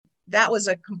that was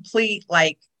a complete,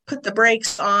 like, put the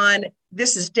brakes on.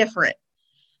 This is different.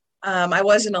 I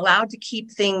wasn't allowed to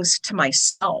keep things to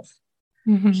myself.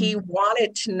 He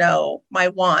wanted to know my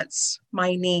wants,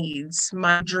 my needs,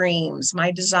 my dreams,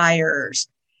 my desires.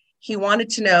 He wanted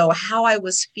to know how I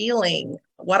was feeling,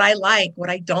 what I like, what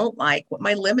I don't like, what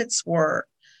my limits were,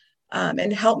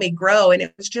 and help me grow. And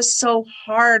it was just so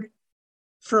hard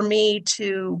for me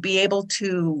to be able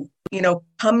to,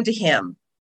 come to him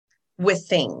with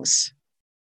things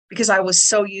because I was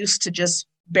so used to just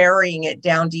burying it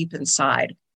down deep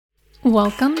inside.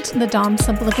 Welcome to the Dom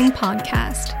Sub Living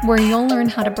Podcast, where you'll learn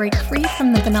how to break free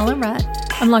from the vanilla rut,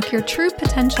 unlock your true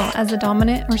potential as a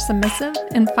dominant or submissive,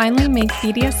 and finally make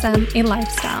BDSM a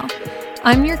lifestyle.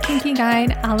 I'm your kinky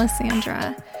guide,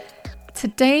 Alessandra.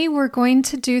 Today, we're going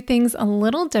to do things a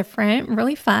little different,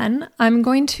 really fun. I'm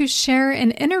going to share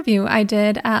an interview I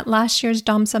did at last year's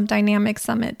Dom Sub Dynamic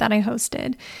Summit that I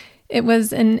hosted. It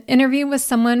was an interview with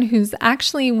someone who's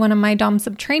actually one of my Dom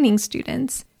Sub training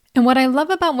students. And what I love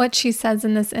about what she says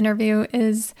in this interview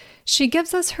is she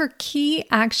gives us her key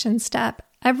action step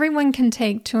everyone can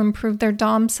take to improve their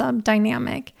Dom Sub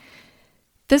dynamic.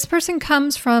 This person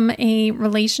comes from a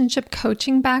relationship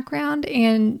coaching background,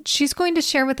 and she's going to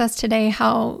share with us today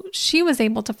how she was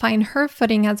able to find her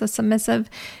footing as a submissive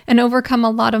and overcome a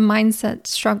lot of mindset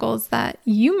struggles that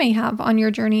you may have on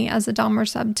your journey as a Dom or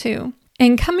Sub too.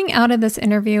 And coming out of this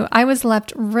interview, I was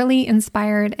left really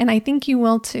inspired, and I think you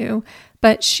will too.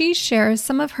 But she shares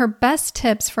some of her best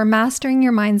tips for mastering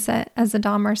your mindset as a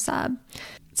Dom or Sub.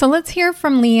 So let's hear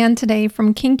from Leann today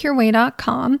from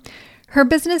kinkyourway.com. Her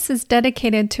business is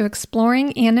dedicated to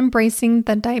exploring and embracing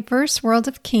the diverse world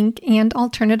of kink and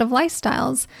alternative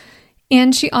lifestyles.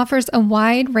 And she offers a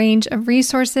wide range of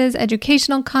resources,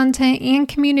 educational content, and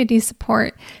community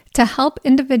support to help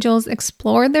individuals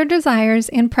explore their desires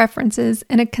and preferences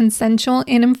in a consensual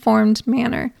and informed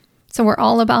manner. So we're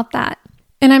all about that.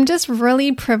 And I'm just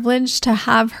really privileged to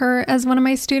have her as one of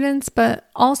my students, but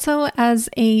also as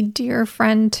a dear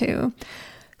friend too.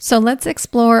 So let's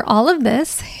explore all of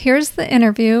this. Here's the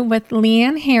interview with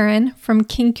Leann Herron from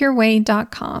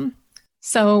kinkyourway.com.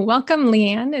 So welcome,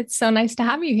 Leann. It's so nice to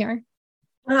have you here.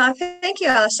 Thank you,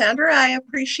 Alessandra. I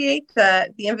appreciate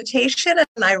the invitation,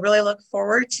 and I really look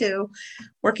forward to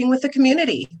working with the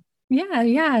community.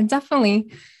 Yeah,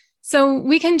 definitely. So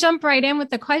we can jump right in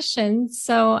with the questions.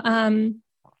 So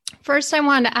first, I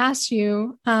wanted to ask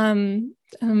you,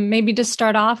 maybe to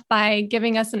start off by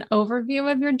giving us an overview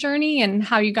of your journey and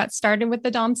how you got started with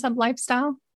the Dom Sub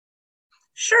lifestyle.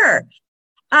 Sure.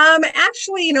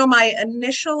 Actually, my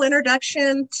initial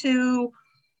introduction to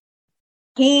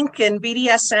kink and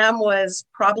BDSM was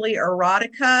probably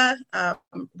erotica,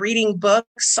 reading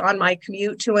books on my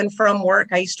commute to and from work.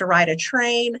 I used to ride a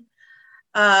train.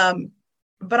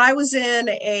 But I was in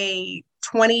a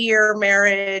 20-year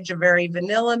marriage, a very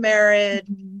vanilla marriage.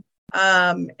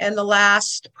 And the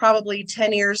last probably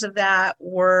 10 years of that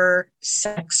were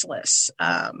sexless.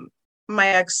 My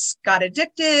ex got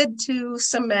addicted to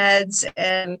some meds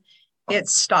and it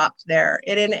stopped there.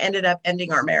 It ended up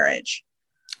ending our marriage.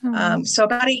 So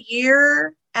about a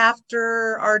year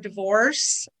after our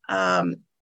divorce,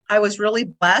 I was really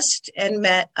blessed and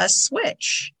met a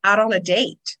switch out on a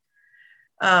date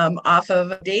off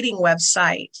of a dating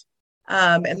website.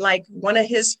 And like one of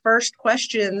his first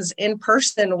questions in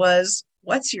person was,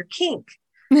 "What's your kink?"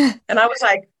 And I was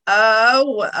like,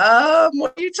 what are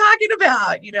you talking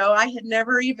about? I had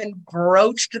never even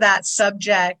broached that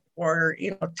subject or,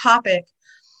 topic.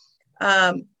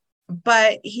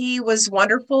 But he was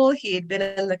wonderful. He had been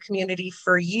in the community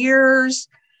for years,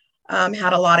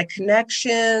 had a lot of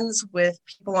connections with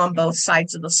people on both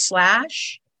sides of the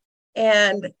slash.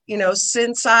 And,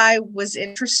 since I was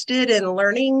interested in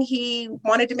learning, he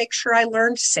wanted to make sure I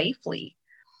learned safely,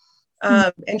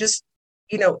 and just,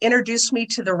 introduced me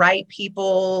to the right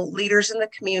people, leaders in the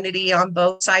community on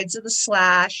both sides of the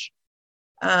slash.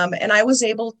 And I was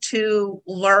able to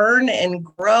learn and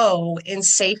grow in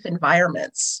safe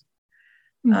environments.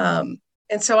 And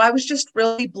so I was just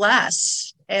really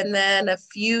blessed. And then a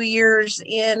few years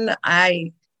in,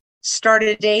 I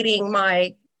started dating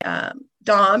my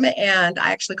Dom, and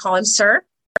I actually call him Sir,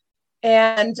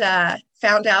 and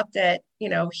found out that,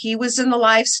 he was in the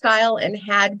lifestyle and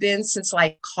had been since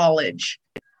like college.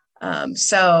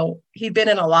 So he'd been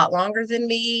in a lot longer than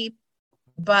me,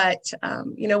 but,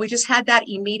 we just had that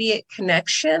immediate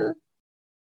connection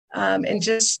and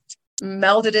just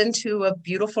melded into a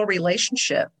beautiful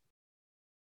relationship.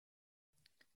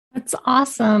 That's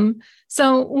awesome.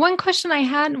 So one question I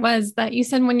had was that you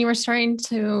said when you were starting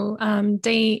to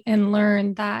date and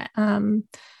learn that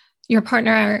your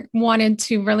partner wanted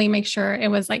to really make sure it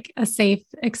was like a safe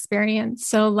experience.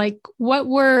 So like, what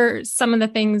were some of the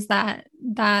things that,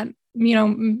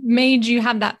 made you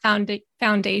have that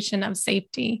foundation of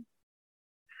safety?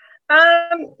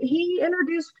 He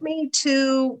introduced me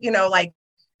to, like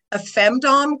a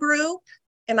femdom group,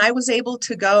 and I was able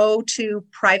to go to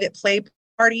private play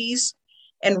parties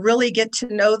and really get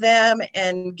to know them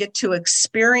and get to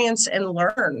experience and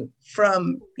learn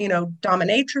from,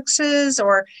 dominatrixes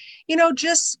or,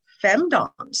 just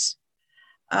femdoms.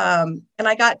 And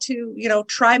I got to,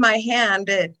 try my hand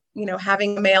at,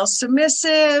 having a male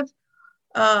submissive.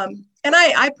 And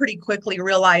I pretty quickly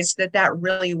realized that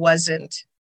really wasn't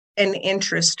an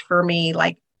interest for me.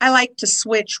 Like, I like to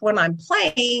switch when I'm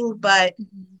playing, but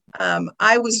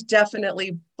I was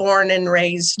definitely born and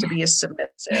raised to be a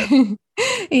submissive.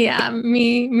 Yeah,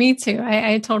 me too.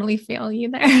 I totally feel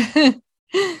you there.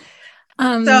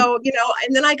 So,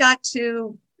 and then I got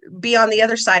to be on the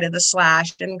other side of the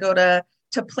slash and go to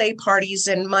play parties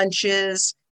and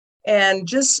munches and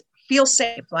just feel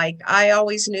safe. Like, I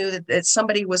always knew that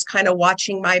somebody was kind of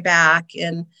watching my back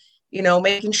and,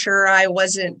 making sure I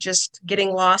wasn't just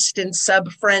getting lost in sub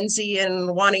frenzy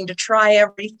and wanting to try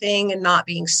everything and not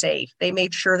being safe. They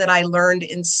made sure that I learned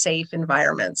in safe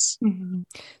environments. Mm-hmm.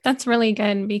 That's really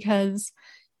good because,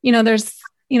 there's,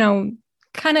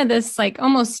 kind of this like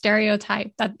almost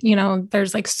stereotype that,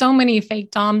 there's like so many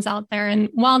fake DOMs out there. And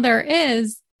while there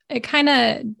is, it kind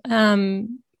of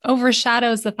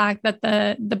overshadows the fact that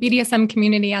the BDSM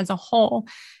community as a whole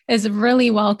is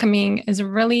really welcoming, is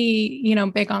really,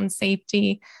 big on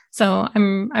safety. So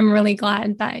I'm really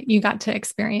glad that you got to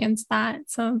experience that.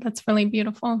 So that's really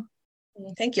beautiful.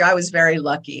 Thank you. I was very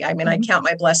lucky. I mean, I count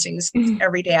my blessings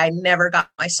every day. I never got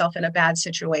myself in a bad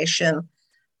situation,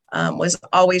 was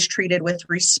always treated with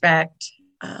respect.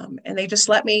 And they just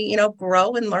let me,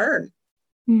 grow and learn.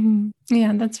 Mm-hmm.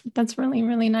 Yeah, that's really,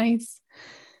 really nice.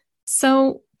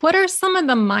 So what are some of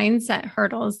the mindset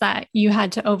hurdles that you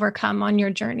had to overcome on your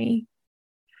journey?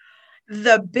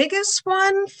 The biggest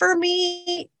one for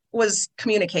me was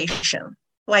communication,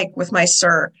 like with my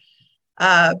sir,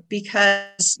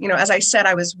 because, as I said,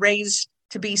 I was raised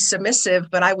to be submissive,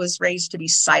 but I was raised to be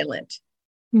silent,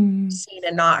 seen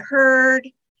and not heard,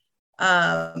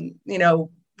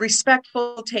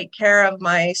 respectful, take care of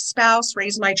my spouse,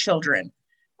 raise my children.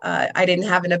 I didn't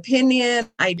have an opinion.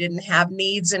 I didn't have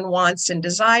needs and wants and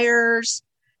desires.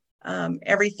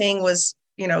 Everything was,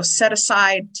 set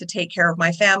aside to take care of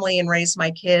my family and raise my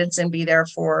kids and be there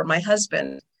for my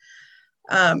husband.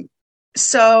 And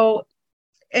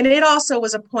it also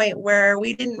was a point where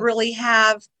we didn't really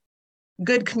have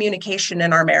good communication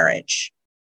in our marriage.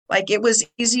 Like, it was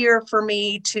easier for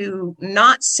me to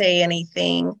not say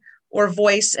anything or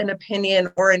voice an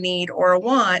opinion or a need or a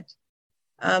want.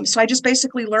 So I just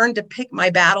basically learned to pick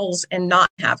my battles and not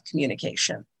have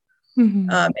communication.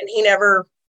 And he never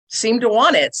seemed to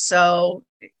want it. So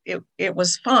it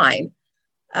was fine.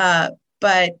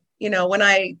 But, when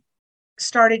I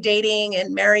started dating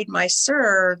and married my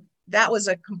sir, that was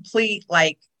a complete,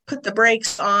 like, put the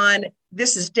brakes on.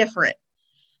 This is different.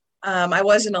 I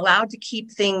wasn't allowed to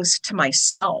keep things to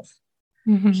myself.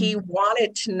 He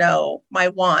wanted to know my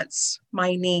wants,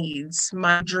 my needs,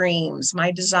 my dreams,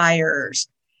 my desires.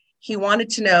 He wanted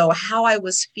to know how I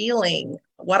was feeling,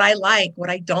 what I like, what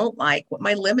I don't like, what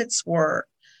my limits were,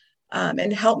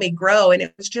 and help me grow. And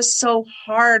it was just so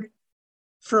hard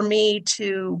for me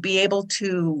to be able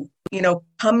to,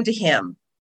 come to him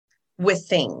with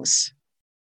things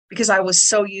because I was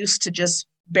so used to just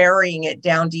burying it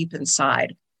down deep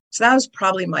inside. So that was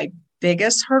probably my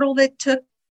biggest hurdle that took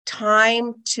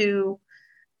time to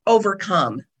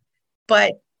overcome.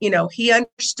 But, he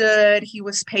understood, he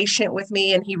was patient with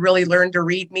me, and he really learned to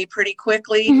read me pretty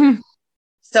quickly.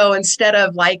 So instead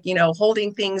of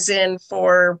holding things in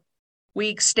for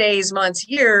weeks, days, months,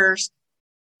 years,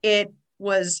 it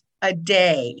was a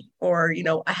day or,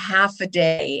 a half a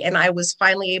day. And I was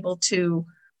finally able to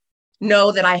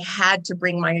know that I had to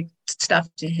bring my stuff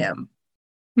to him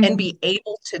and be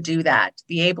able to do that,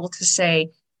 be able to say,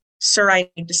 sir, I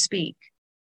need to speak.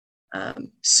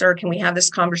 Sir, can we have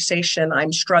this conversation?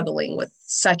 I'm struggling with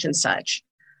such and such.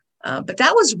 But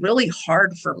that was really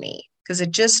hard for me because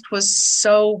it just was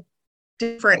so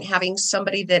different having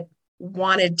somebody that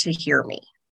wanted to hear me.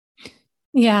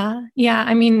 Yeah. Yeah.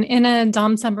 I mean, in a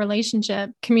dom-sub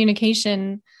relationship,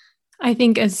 communication, I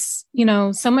think is,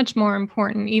 so much more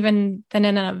important even than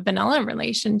in a vanilla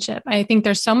relationship. I think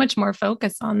there's so much more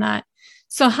focus on that.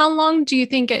 So how long do you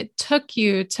think it took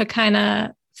you to kind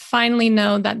of finally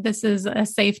know that this is a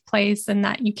safe place and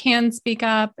that you can speak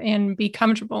up and be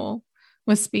comfortable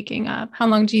with speaking up? How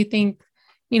long do you think,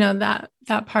 that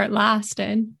part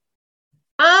lasted?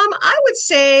 I would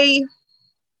say,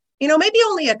 maybe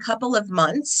only a couple of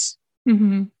months.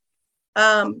 Mm-hmm.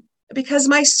 Because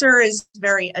my sir is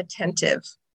very attentive.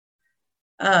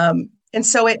 And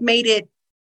so it made it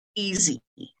easy.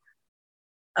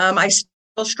 I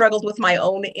still struggled with my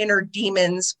own inner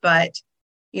demons, but,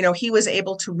 he was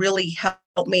able to really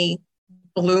help me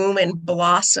bloom and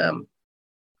blossom,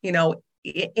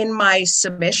 in my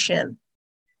submission.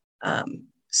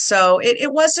 So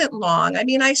it wasn't long. I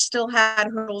mean, I still had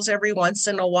hurdles every once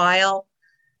in a while.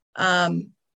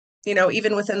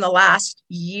 Even within the last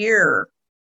year,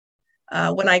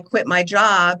 when I quit my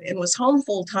job and was home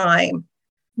full time,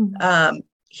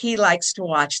 he likes to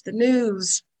watch the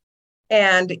news,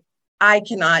 and I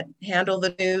cannot handle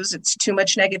the news. It's too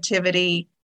much negativity.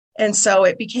 And so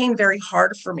it became very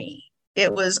hard for me.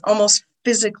 It was almost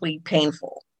physically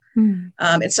painful.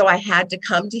 And so I had to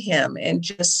come to him and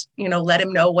just, let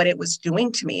him know what it was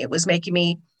doing to me. It was making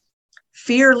me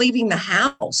fear leaving the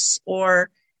house, or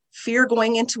fear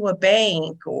going into a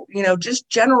bank, or, just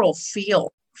general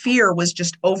fear was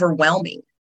just overwhelming.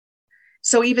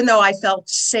 So even though I felt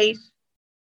safe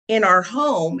in our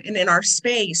home and in our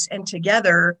space and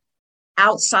together,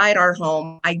 outside our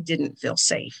home, I didn't feel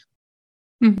safe.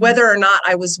 Whether or not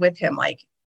I was with him, like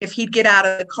if he'd get out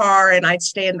of the car and I'd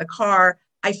stay in the car,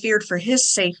 I feared for his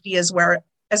safety as well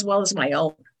as my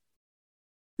own.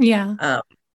 Yeah.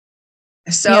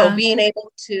 Being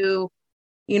able to,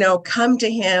 come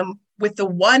to him with the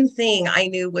one thing I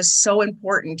knew was so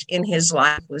important in his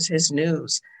life was his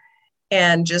news,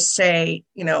 and just say,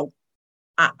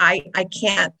 I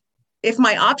can't, if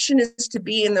my option is to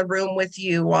be in the room with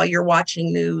you while you're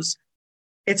watching news,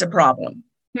 it's a problem.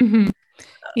 Mm-hmm.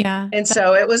 Yeah. And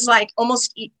so it was like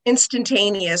almost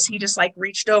instantaneous. He just like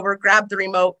reached over, grabbed the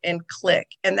remote and click.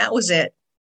 And that was it.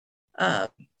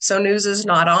 So news is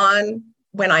not on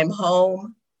when I'm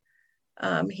home.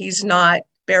 He's not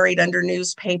buried under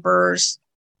newspapers.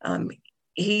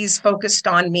 He's focused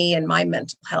on me and my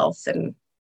mental health. And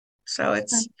so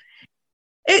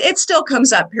it still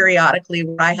comes up periodically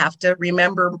where I have to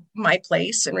remember my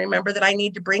place and remember that I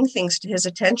need to bring things to his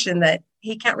attention that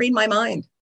he can't read my mind.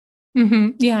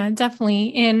 Mm-hmm. Yeah,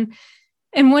 definitely. And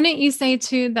wouldn't you say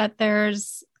too that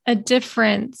there's a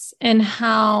difference in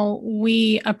how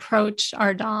we approach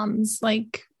our DOMs,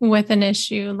 like with an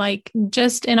issue, like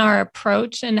just in our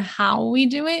approach and how we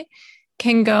do it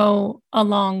can go a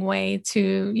long way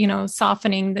to,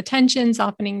 softening the tension,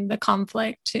 softening the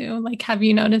conflict too. Like, have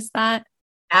you noticed that?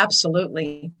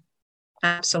 Absolutely.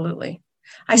 Absolutely.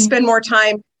 I spend more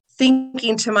time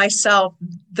thinking to myself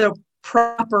the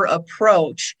proper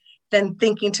approach than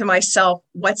thinking to myself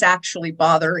what's actually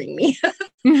bothering me.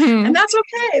 And that's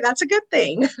okay. That's a good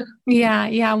thing. Yeah.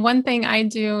 Yeah. One thing I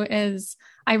do is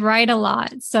I write a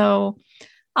lot. So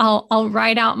I'll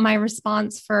write out my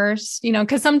response first,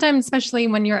 because sometimes, especially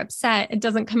when you're upset, it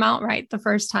doesn't come out right the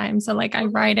first time. So like I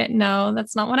write it, no,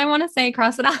 that's not what I want to say,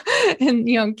 cross it out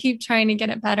and, keep trying to get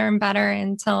it better and better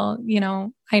until,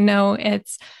 I know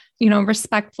it's,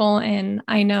 respectful, and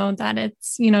I know that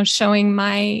it's, showing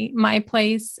my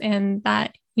place, and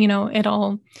that,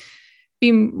 it'll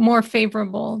be more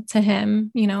favorable to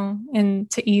him, and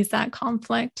to ease that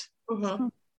conflict. Mm-hmm.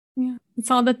 Yeah. It's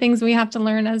all the things we have to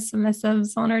learn as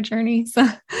submissives on our journey. So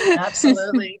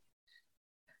absolutely.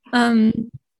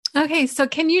 Okay. So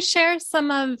can you share some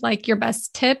of like your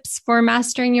best tips for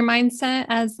mastering your mindset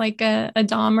as like a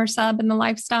dom or sub in the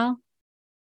lifestyle?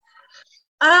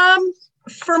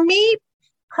 For me,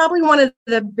 probably one of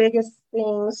the biggest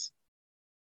things,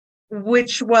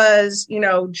 which was,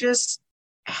 just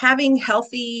having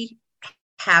healthy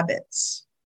habits,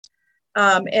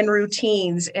 and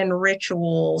routines and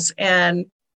rituals, and,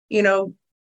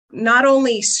 not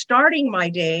only starting my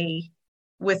day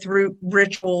with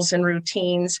rituals and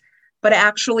routines, but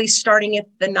actually starting it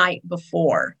the night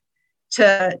before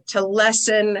to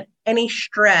lessen any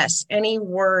stress, any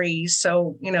worries.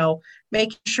 So,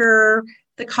 making sure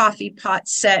the coffee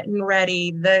pot's set and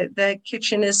ready, the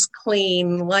kitchen is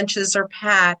clean, lunches are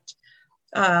packed,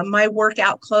 my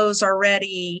workout clothes are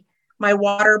ready, my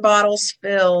water bottle's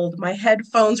filled, my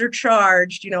headphones are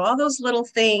charged, all those little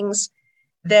things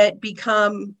that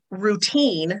become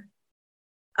routine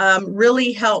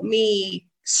really help me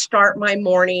start my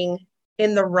morning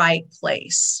in the right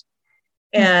place.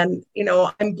 And,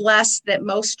 I'm blessed that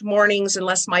most mornings,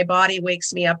 unless my body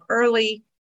wakes me up early,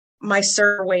 my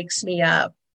sir wakes me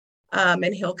up,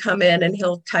 and he'll come in and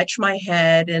he'll touch my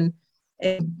head and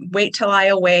wait till I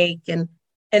awake. And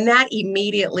that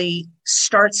immediately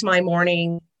starts my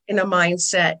morning in a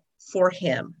mindset for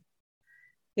him.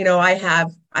 I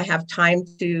have time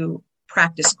to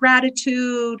practice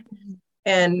gratitude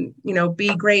and,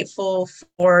 be grateful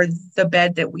for the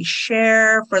bed that we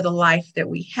share, for the life that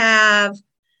we have,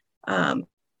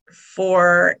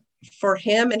 for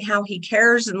him and how he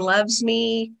cares and loves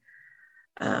me.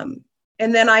 And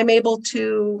then I'm able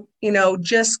to,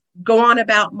 just go on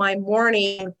about my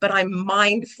morning, but I'm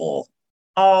mindful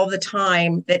all the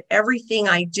time that everything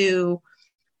I do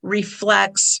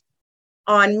reflects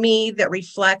on me, that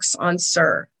reflects on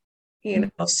Sir.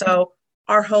 So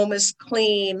our home is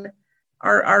clean,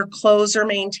 our clothes are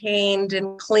maintained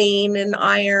and clean and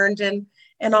ironed and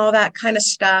all that kind of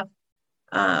stuff.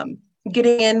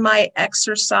 Getting in my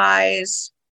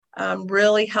exercise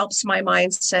really helps my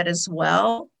mindset as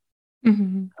well.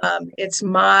 Mm-hmm. It's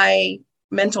my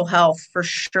mental health for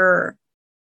sure.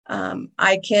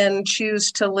 I can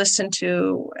choose to listen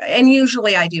to, and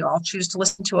usually I do, I'll choose to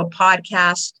listen to a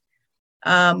podcast,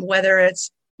 whether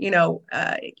it's,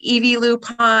 Evie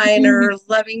Lupine or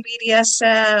Loving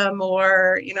BDSM,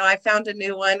 or, I found a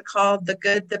new one called The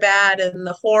Good, the Bad, and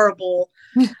the Horrible.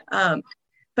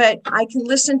 But I can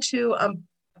listen to a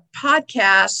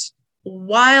podcast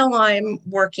while I'm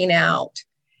working out,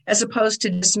 as opposed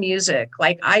to just music.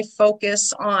 Like, I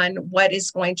focus on what is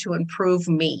going to improve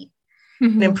me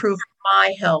and improve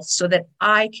my health so that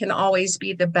I can always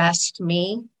be the best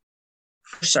me,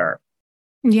 for sure.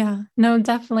 Yeah, no,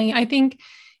 definitely. I think,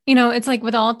 it's like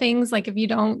with all things, like if you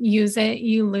don't use it,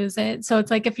 you lose it. So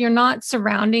it's like, if you're not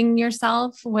surrounding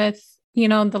yourself with,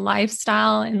 the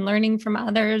lifestyle and learning from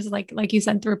others, like you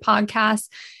said, through podcasts,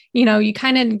 you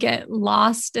kind of get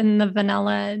lost in the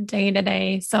vanilla day to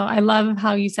day. So I love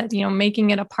how you said,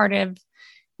 making it a part of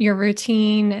your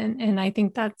routine. And I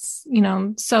think that's,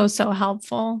 so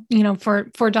helpful,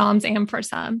 for DOMs and for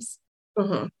subs.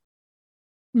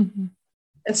 Mm-hmm. Mm-hmm.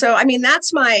 And so,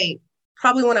 that's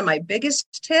probably one of my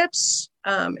biggest tips,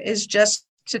 is just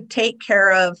to take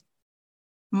care of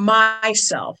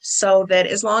myself, so that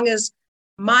as long as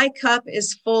my cup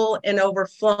is full and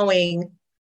overflowing,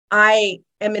 I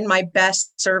am in my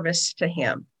best service to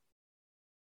him.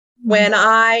 When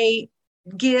I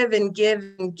give and give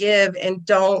and give and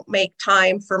don't make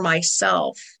time for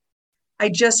myself, I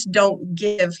just don't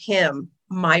give him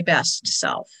my best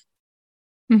self.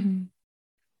 Mm-hmm.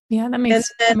 Yeah, that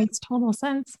makes total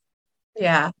sense.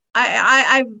 Yeah.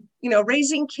 I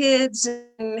raising kids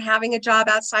and having a job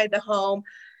outside the home,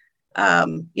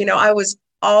 I was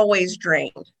always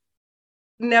drained.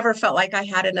 Never felt like I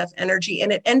had enough energy,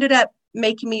 and it ended up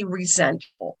making me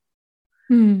resentful.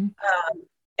 And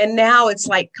now it's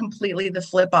like completely the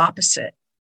flip opposite.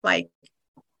 Like,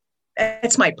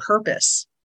 it's my purpose.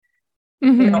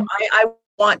 I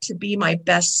want to be my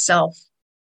best self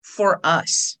for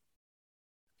us.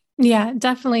 Yeah,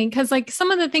 definitely. Because like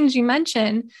some of the things you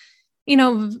mentioned,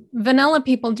 vanilla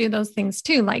people do those things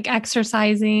too, like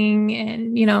exercising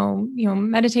and,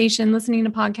 meditation, listening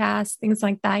to podcasts, things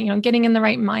like that, getting in the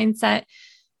right mindset.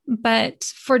 But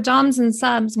for DOMs and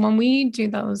subs, when we do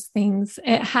those things,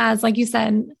 it has, like you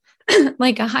said,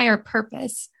 like a higher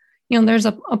purpose. There's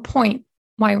a point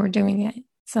why we're doing it.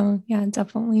 So yeah,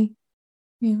 definitely.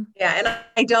 Yeah. Yeah. And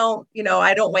I don't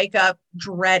wake up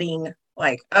dreading,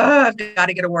 like, oh, I've got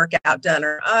to get a workout done,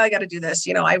 or oh, I got to do this.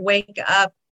 I wake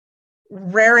up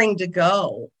raring to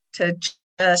go to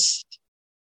just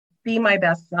be my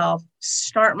best self,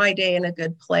 start my day in a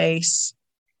good place,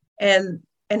 and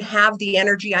have the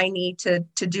energy I need to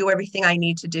do everything I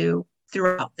need to do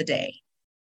throughout the day.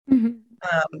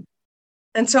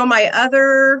 And so my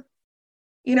other,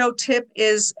 tip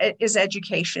is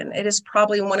education. It is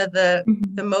probably one of the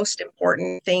most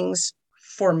important things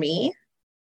for me.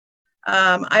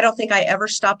 I don't think I ever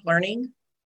stop learning.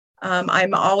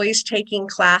 I'm always taking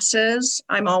classes.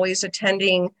 I'm always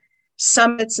attending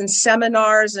summits and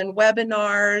seminars and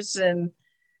webinars, and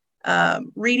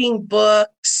reading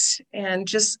books, and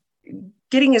just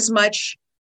getting as much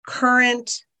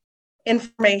current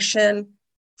information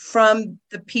from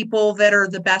the people that are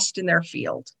the best in their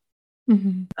field.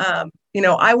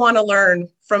 I want to learn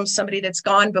from somebody that's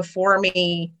gone before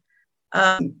me,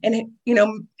 and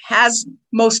has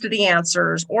most of the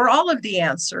answers or all of the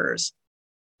answers,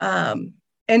 and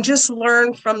just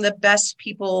learn from the best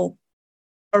people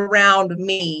around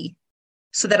me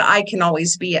so that I can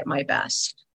always be at my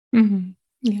best.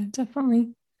 Yeah,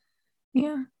 definitely.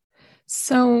 Yeah.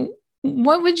 So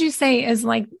what would you say is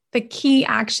like the key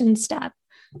action step,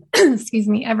 excuse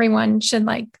me, everyone should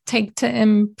like take to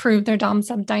improve their Dom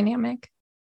sub dynamic?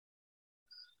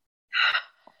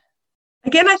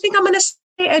 Again, I think I'm going to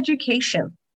say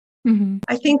education.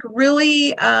 I think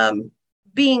really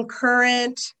being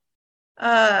current,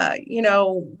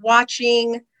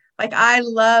 watching, Like I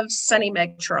love Sunny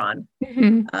Megtron.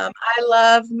 Mm-hmm. I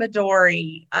love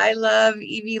Midori. I love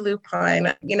Evie Lupine.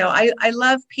 I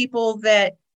love people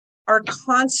that are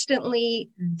constantly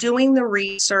doing the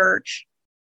research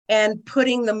and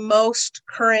putting the most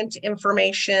current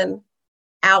information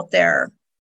out there,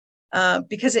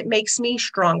 because it makes me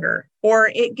stronger, or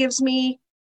it gives me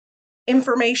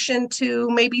information to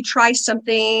maybe try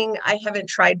something I haven't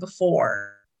tried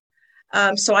before.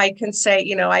 So I can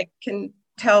say, I can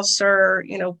tell Sir,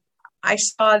 I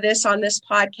saw this on this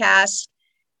podcast.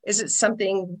 Is it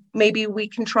something maybe we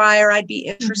can try or I'd be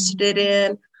interested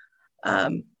in?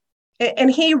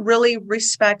 And he really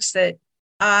respects that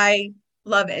I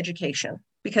love education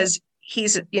because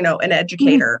he's, an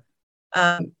educator.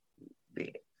 And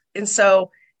so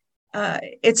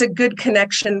it's a good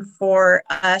connection for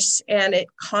us, and it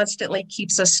constantly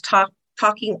keeps us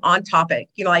talking on topic,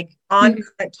 like on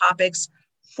current topics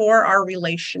for our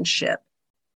relationship.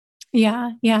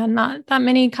 Yeah. Not that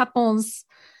many couples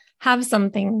have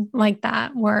something like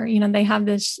that where, they have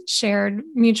this shared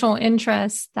mutual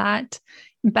interest that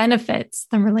benefits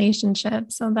the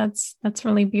relationship. So that's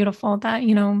really beautiful that,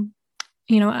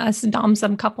 us Dom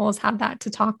sub couples have that to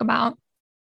talk about.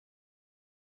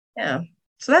 Yeah.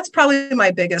 So that's probably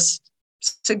my biggest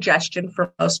suggestion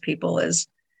for most people is,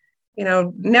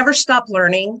 never stop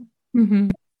learning.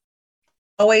 Mm-hmm.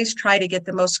 Always try to get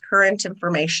the most current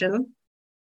information,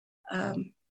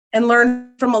 and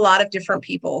learn from a lot of different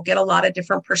people, get a lot of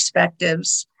different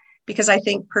perspectives, because I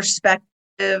think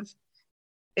perspective,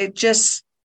 it's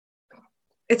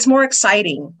more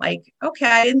exciting. Like, okay,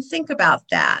 I didn't think about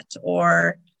that,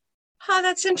 or,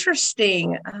 that's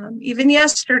interesting. Even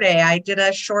yesterday, I did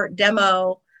a short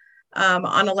demo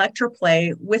on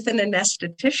electroplay with an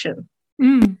anesthetician.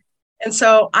 And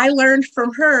so I learned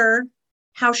from her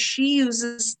how she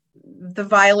uses the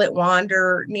violet wand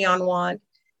or neon wand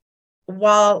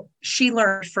while she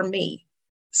learned from me.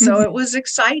 So it was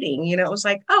exciting. It was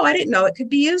like, oh, I didn't know it could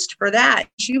be used for that.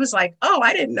 She was like, oh,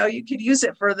 I didn't know you could use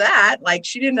it for that. Like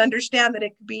she didn't understand that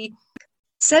it could be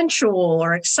sensual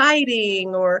or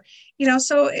exciting, or,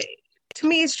 so to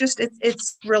me,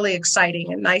 it's really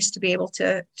exciting and nice to be able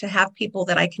to have people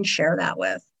that I can share that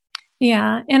with.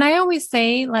 Yeah. And I always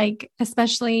say, like,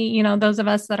 especially, those of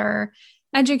us that are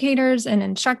educators and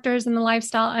instructors in the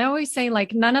lifestyle, I always say,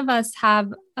 like, none of us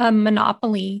have a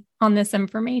monopoly on this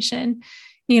information.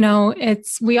 We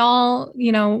all,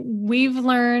 we've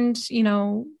learned,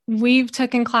 we've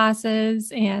taken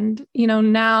classes, and,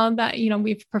 now that,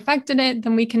 we've perfected it,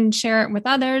 then we can share it with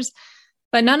others.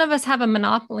 But none of us have a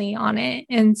monopoly on it.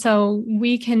 And so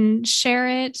we can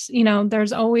share it.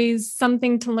 There's always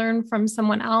something to learn from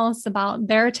someone else about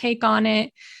their take on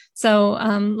it. So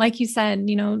like you said,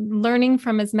 learning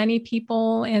from as many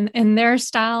people and their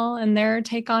style and their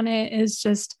take on it is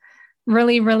just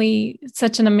really, really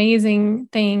such an amazing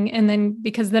thing. And then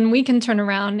because then we can turn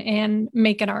around and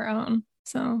make it our own.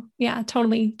 So yeah,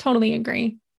 totally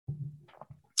agree.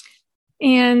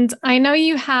 And I know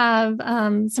you have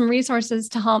some resources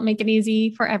to help make it easy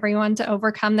for everyone to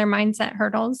overcome their mindset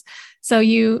hurdles. So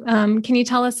can you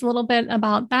tell us a little bit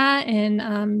about that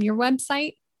and your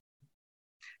website?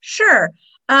 Sure.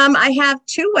 I have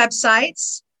two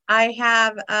websites. I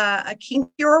have a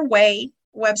Kink Your Way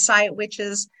website, which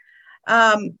is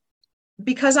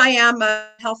because I am a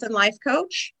health and life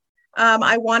coach.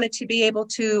 I wanted to be able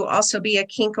to also be a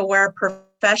kink aware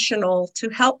professional to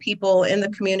help people in the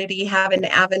community have an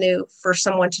avenue for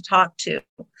someone to talk to,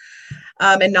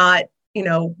 and not,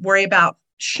 worry about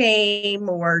shame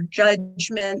or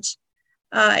judgment,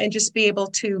 and just be able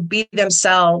to be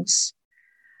themselves.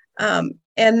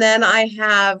 And then I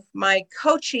have my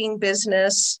coaching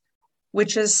business,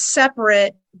 which is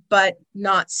separate, but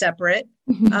not separate,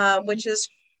 which is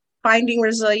Finding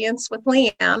Resilience with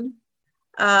Leann.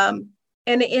 And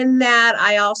in that,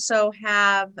 I also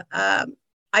have,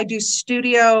 I do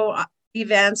studio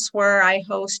events where I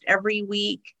host every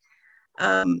week,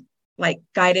 like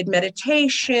guided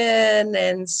meditation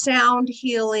and sound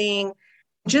healing,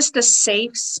 just a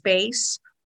safe space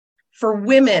for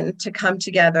women to come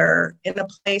together in a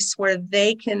place where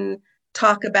they can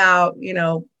talk about,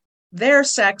 their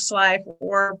sex life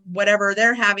or whatever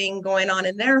they're having going on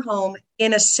in their home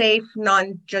in a safe,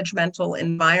 non-judgmental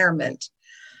environment.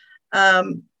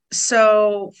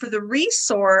 So for the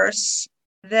resource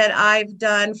that I've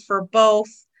done for both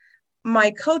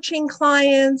my coaching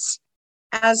clients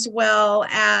as well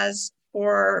as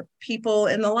for people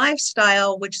in the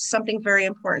lifestyle, which is something very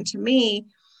important to me,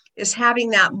 is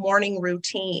having that morning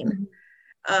routine.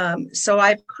 So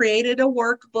I've created a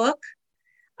workbook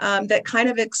that kind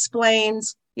of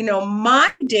explains,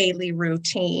 my daily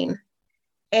routine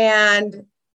and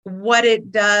what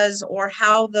it does or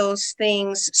how those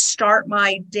things start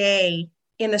my day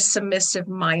in a submissive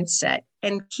mindset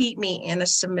and keep me in a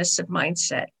submissive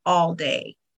mindset all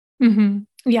day. Mm-hmm.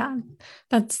 Yeah,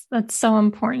 that's so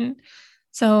important.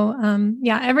 So,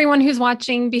 yeah, everyone who's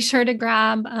watching, be sure to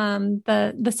grab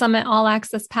the Summit All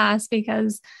Access Pass,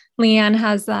 because Leann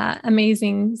has that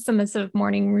amazing submissive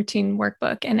morning routine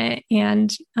workbook in it.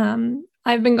 And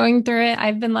I've been going through it.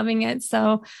 I've been loving it.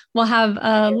 So we'll have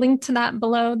a link to that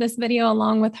below this video,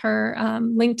 along with her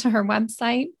link to her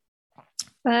website.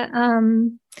 But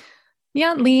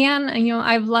yeah, Leann,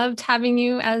 I've loved having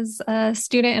you as a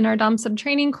student in our Dom Sub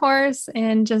training course,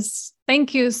 and just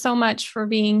thank you so much for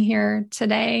being here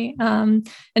today, and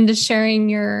just sharing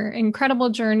your incredible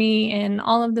journey and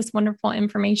all of this wonderful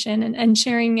information, and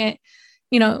sharing it,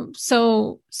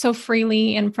 so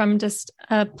freely and from just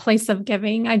a place of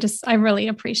giving. I really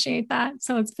appreciate that.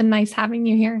 So it's been nice having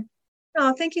you here.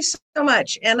 Oh, thank you so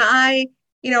much. And I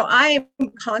am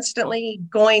constantly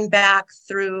going back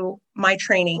through my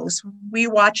trainings,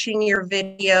 rewatching your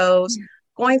videos,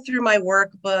 going through my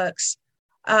workbooks,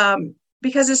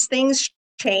 because as things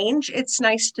change, it's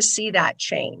nice to see that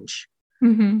change.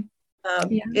 Mm-hmm.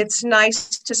 It's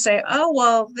nice to say, oh,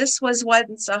 well, this was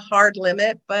once a hard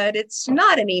limit, but it's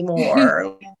not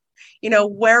anymore.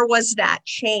 Where was that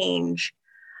change?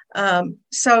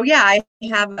 So yeah, I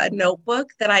have a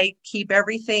notebook that I keep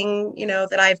everything,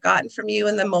 that I've gotten from you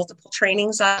and the multiple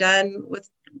trainings I've done with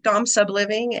Dom Sub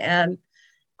Living, and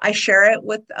I share it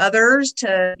with others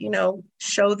to,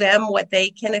 show them what they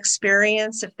can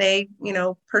experience if they,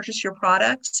 purchase your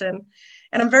products. And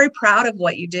I'm very proud of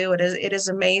what you do. It is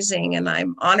amazing. And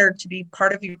I'm honored to be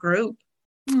part of your group.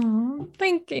 Oh,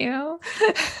 thank you.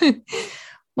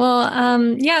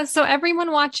 Well, yeah, so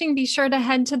everyone watching, be sure to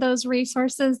head to those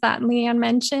resources that Leann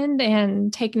mentioned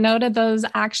and take note of those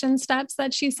action steps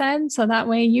that she said. So that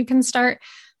way you can start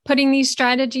putting these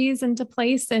strategies into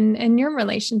place in your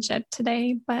relationship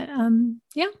today. But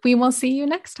yeah, we will see you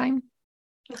next time.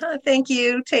 Thank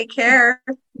you. Take care.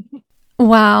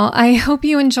 Wow. I hope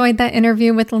you enjoyed that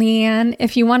interview with Leann.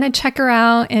 If you want to check her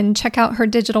out and check out her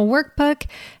digital workbook,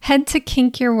 head to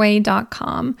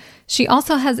kinkyourway.com. She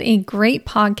also has a great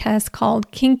podcast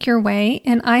called Kink Your Way,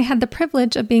 and I had the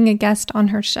privilege of being a guest on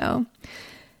her show.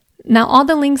 Now, all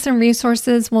the links and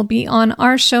resources will be on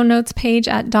our show notes page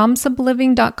at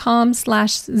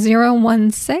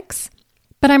domsubliving.com/016.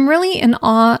 But I'm really in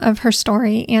awe of her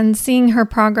story and seeing her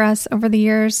progress over the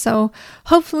years. So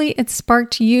hopefully it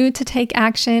sparked you to take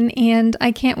action, and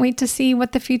I can't wait to see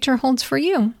what the future holds for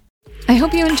you. I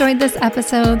hope you enjoyed this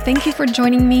episode. Thank you for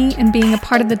joining me and being a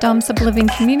part of the Dom Sub Living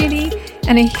community,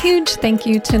 and a huge thank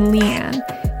you to Leann.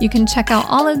 You can check out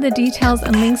all of the details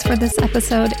and links for this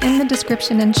episode in the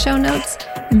description and show notes,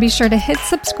 and be sure to hit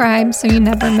subscribe so you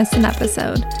never miss an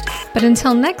episode. But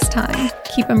until next time,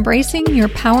 keep embracing your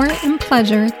power and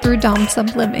pleasure through Dom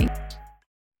Sub Living.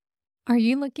 Are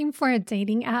you looking for a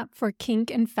dating app for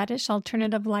kink and fetish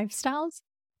alternative lifestyles?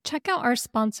 Check out our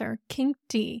sponsor,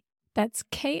 KinkD. That's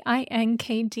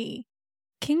KINKD.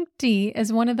 KinkD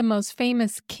is one of the most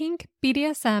famous kink,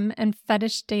 BDSM, and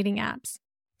fetish dating apps.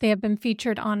 They have been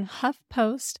featured on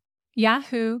HuffPost,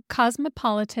 Yahoo,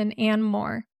 Cosmopolitan, and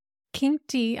more.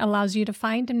 KinkD allows you to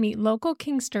find and meet local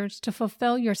kinksters to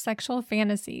fulfill your sexual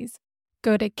fantasies.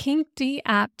 Go to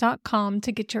kinkdapp.com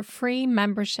to get your free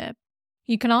membership.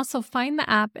 You can also find the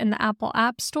app in the Apple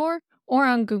App Store or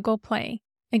on Google Play.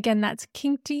 Again, that's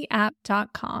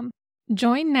kinkdapp.com.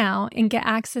 Join now and get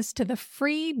access to the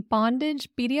free bondage,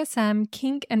 BDSM,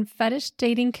 kink, and fetish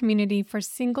dating community for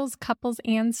singles, couples,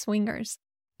 and swingers.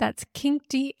 That's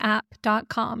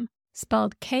kinkdapp.com,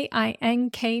 spelled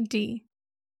KINKD.